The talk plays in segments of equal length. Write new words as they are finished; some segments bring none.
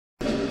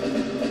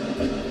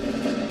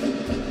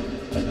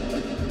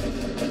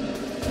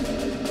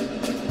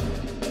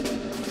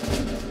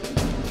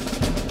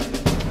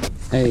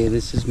Hey,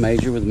 this is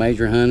Major with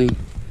Major Honey.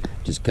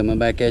 Just coming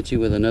back at you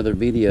with another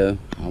video.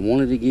 I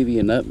wanted to give you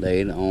an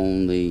update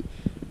on the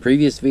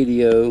previous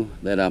video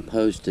that I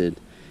posted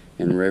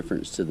in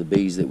reference to the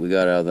bees that we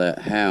got out of that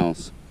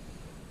house.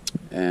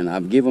 And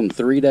I've given them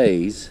 3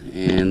 days,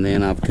 and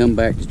then I've come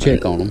back to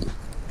check on them.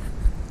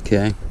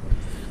 Okay.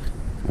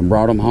 I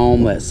brought them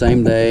home that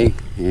same day,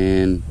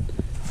 and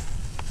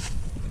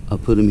I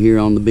put them here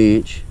on the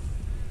bench.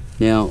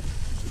 Now,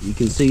 you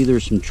can see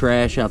there's some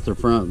trash out the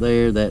front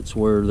there. That's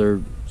where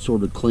they're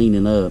sort of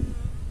cleaning up.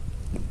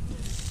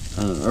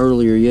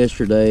 Earlier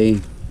yesterday,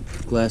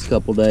 last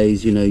couple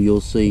days, you know, you'll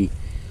see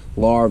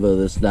larvae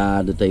that's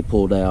died that they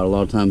pulled out. A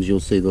lot of times you'll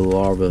see the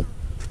larva,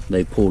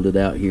 they pulled it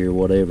out here,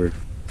 whatever.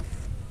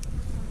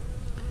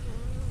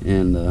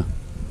 And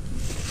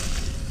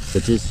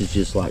but this is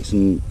just like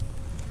some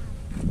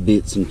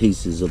bits and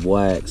pieces of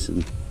wax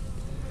and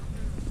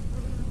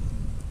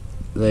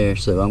there.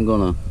 So I'm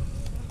gonna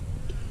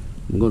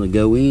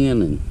go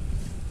in and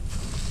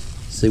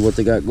see what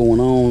they got going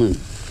on, and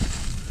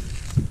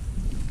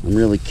I'm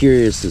really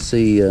curious to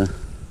see if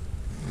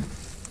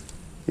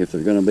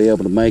they're going to be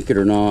able to make it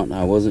or not.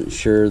 I wasn't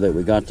sure that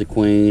we got the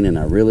queen, and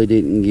I really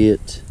didn't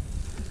get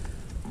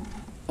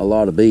a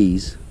lot of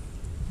bees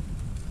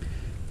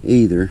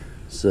either,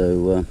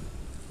 so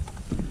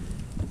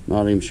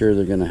not even sure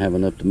they're going to have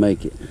enough to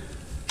make it.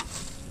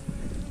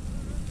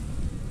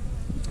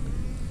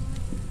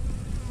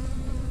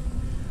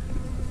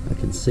 I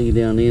can see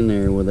down in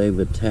there where they've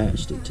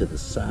attached it to the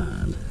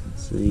side.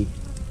 See?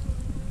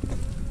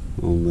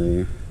 On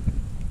there.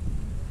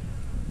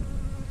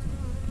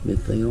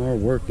 But they are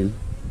working.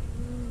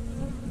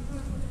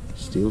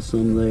 Still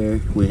some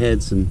there. We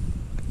had some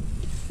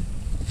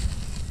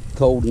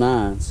cold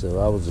nights, so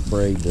I was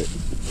afraid that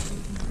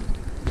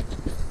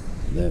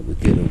we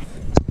could have,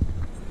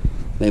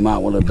 they might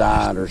want to have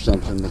died or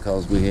something,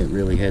 because we had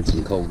really had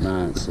some cold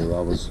nights, so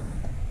I was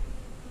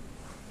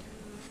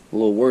a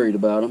little worried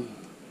about them.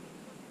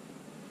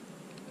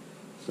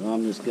 So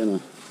I'm just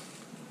gonna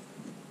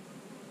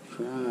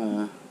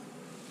try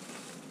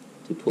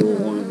to pull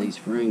one of these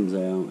frames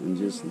out and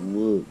just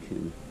look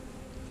and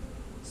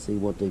see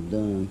what they've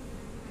done.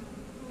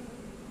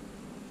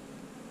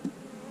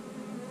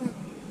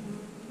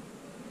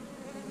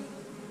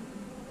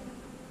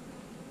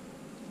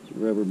 These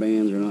rubber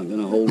bands are not going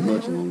to hold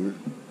much longer.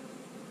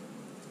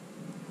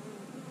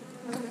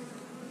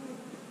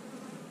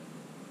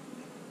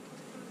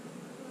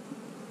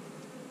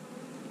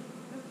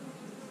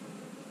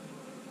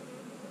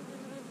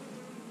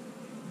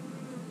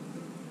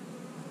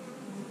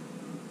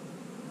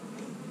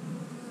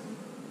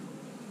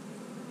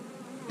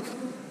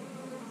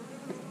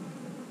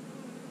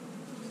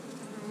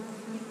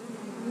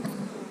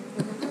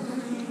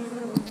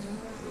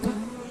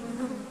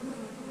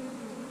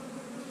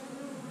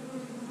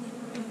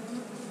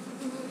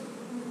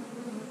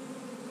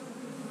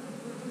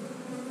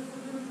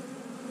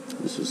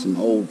 This is some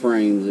old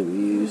frames that we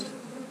used.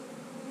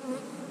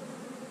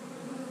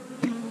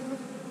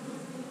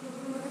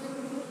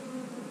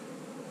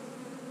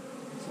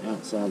 The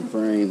outside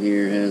frame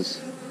here has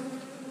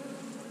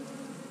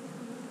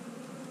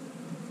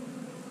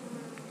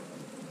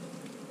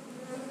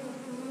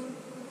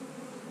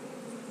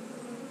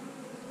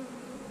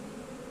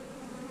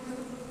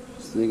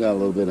still got a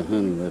little bit of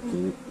honey left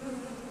in it.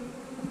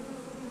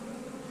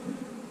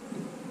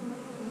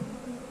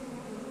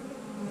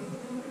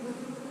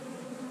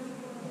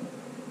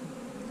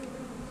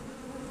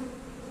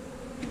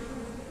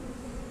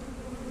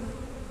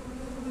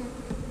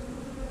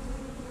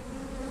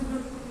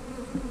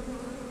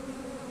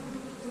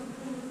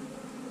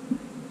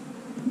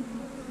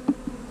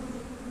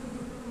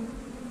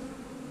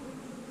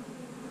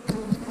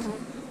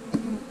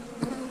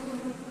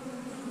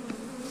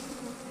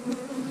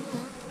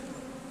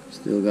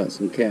 Still got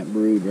some cat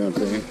brood right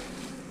there.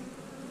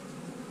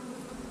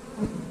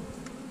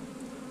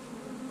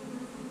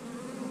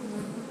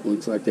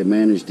 Looks like they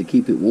managed to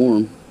keep it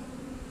warm.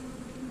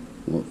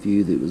 What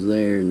few that was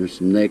there, and there's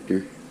some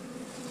nectar.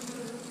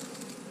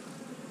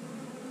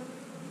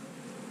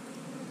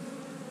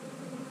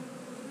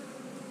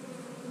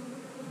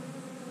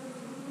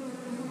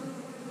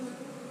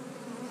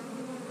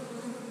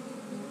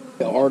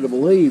 Hard to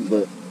believe,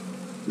 but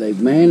they've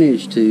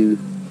managed to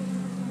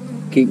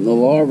keep the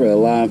larvae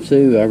alive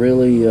too. I'm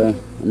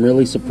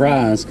really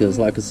surprised, because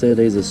like I said,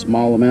 there's a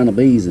small amount of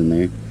bees in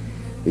there,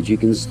 but you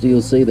can still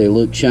see they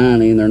look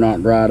shiny and they're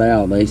not dried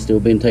out. They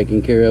still been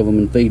taking care of them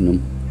and feeding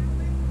them.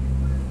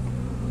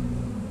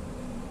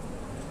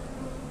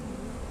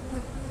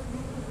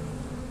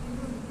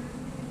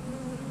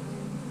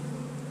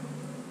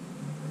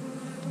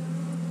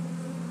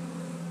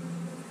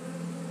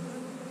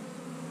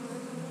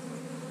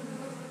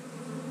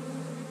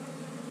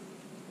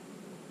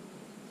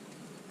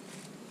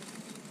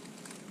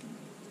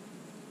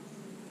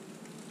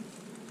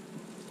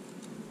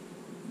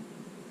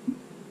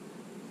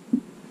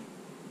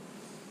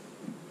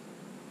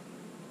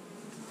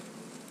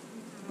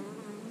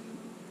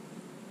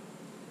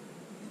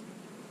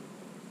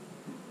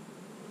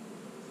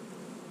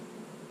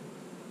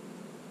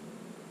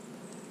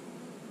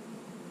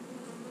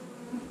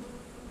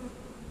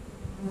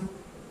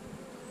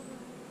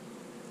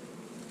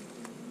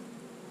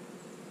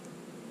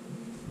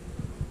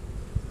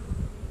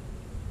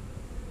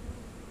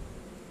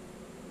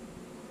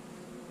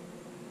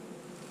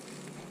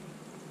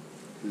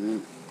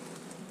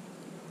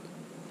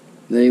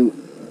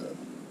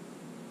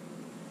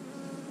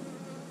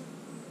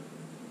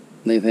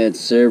 They've had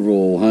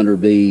several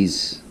hundred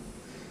bees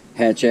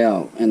hatch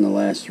out in the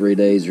last 3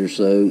 days or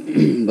so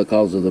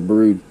because of the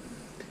brood.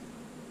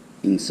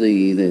 You can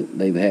see that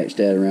they've hatched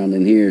out around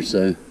in here.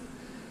 So,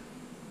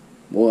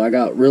 boy,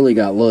 I really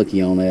got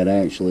lucky on that,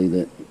 actually,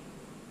 that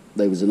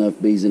there was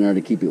enough bees in there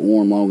to keep it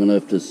warm long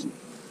enough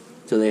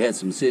till they had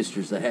some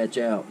sisters to hatch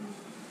out.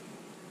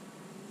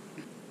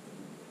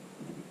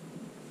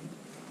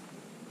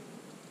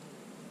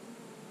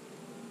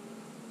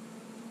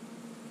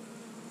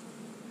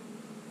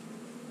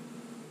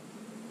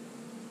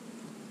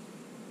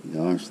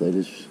 Gosh, they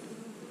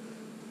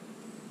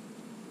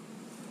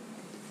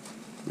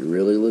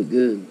really look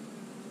good.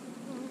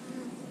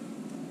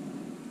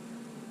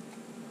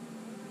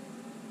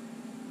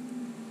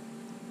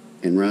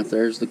 And right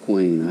there's the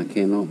queen. I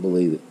cannot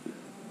believe it.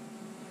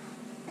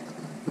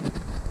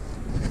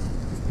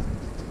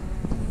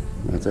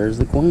 Right there's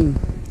the queen.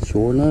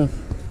 Sure enough.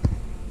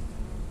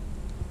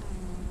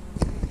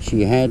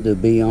 She had to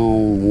be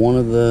on one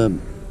of the,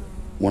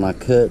 when I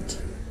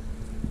cut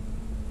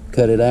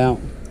it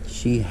out,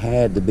 she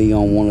had to be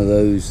on one of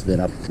those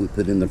that we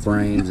put in the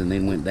frames and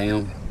then went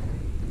down,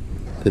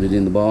 put it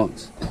in the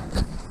box.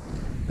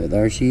 But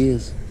there she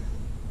is.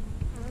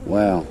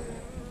 Wow.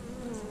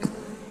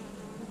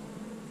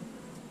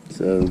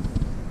 So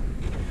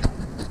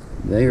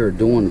they are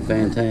doing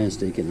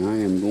fantastic, and I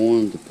am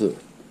going to put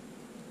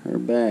her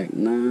back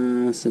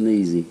nice and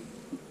easy.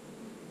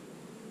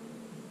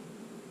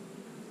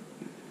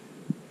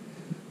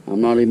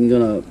 I'm not even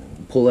gonna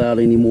pull out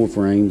any more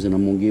frames, and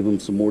I'm gonna give them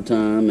some more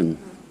time, and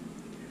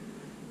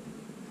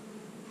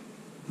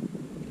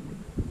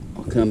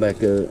I'll come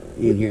back in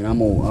here, and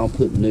I'll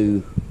put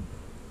new,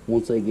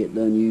 once they get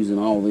done using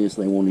all this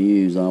they want to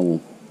use, I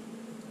will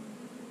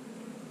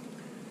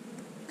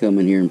come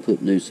in here and put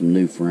some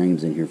new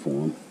frames in here for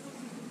them.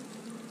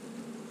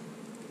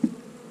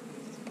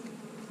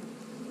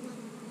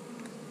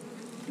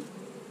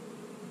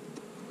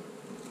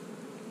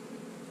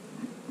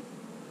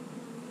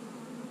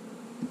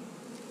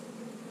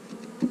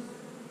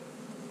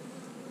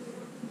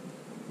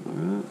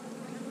 Alright.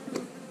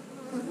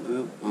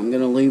 Well, I'm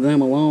going to leave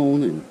them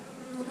alone and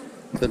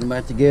put them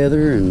back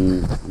together,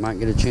 and I might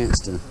get a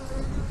chance to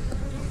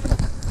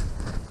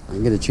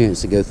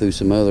go through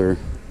some other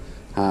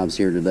hives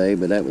here today,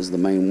 but that was the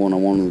main one I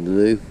wanted to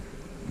do.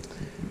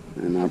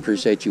 And I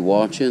appreciate you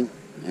watching,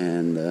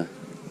 and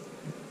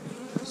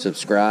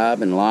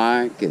subscribe and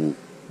like and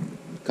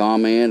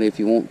comment if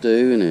you want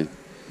to, and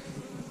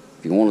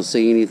if you want to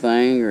see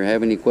anything or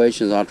have any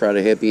questions, I'll try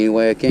to help you any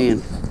way I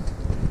can.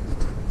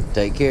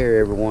 Take care,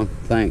 everyone.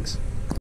 Thanks.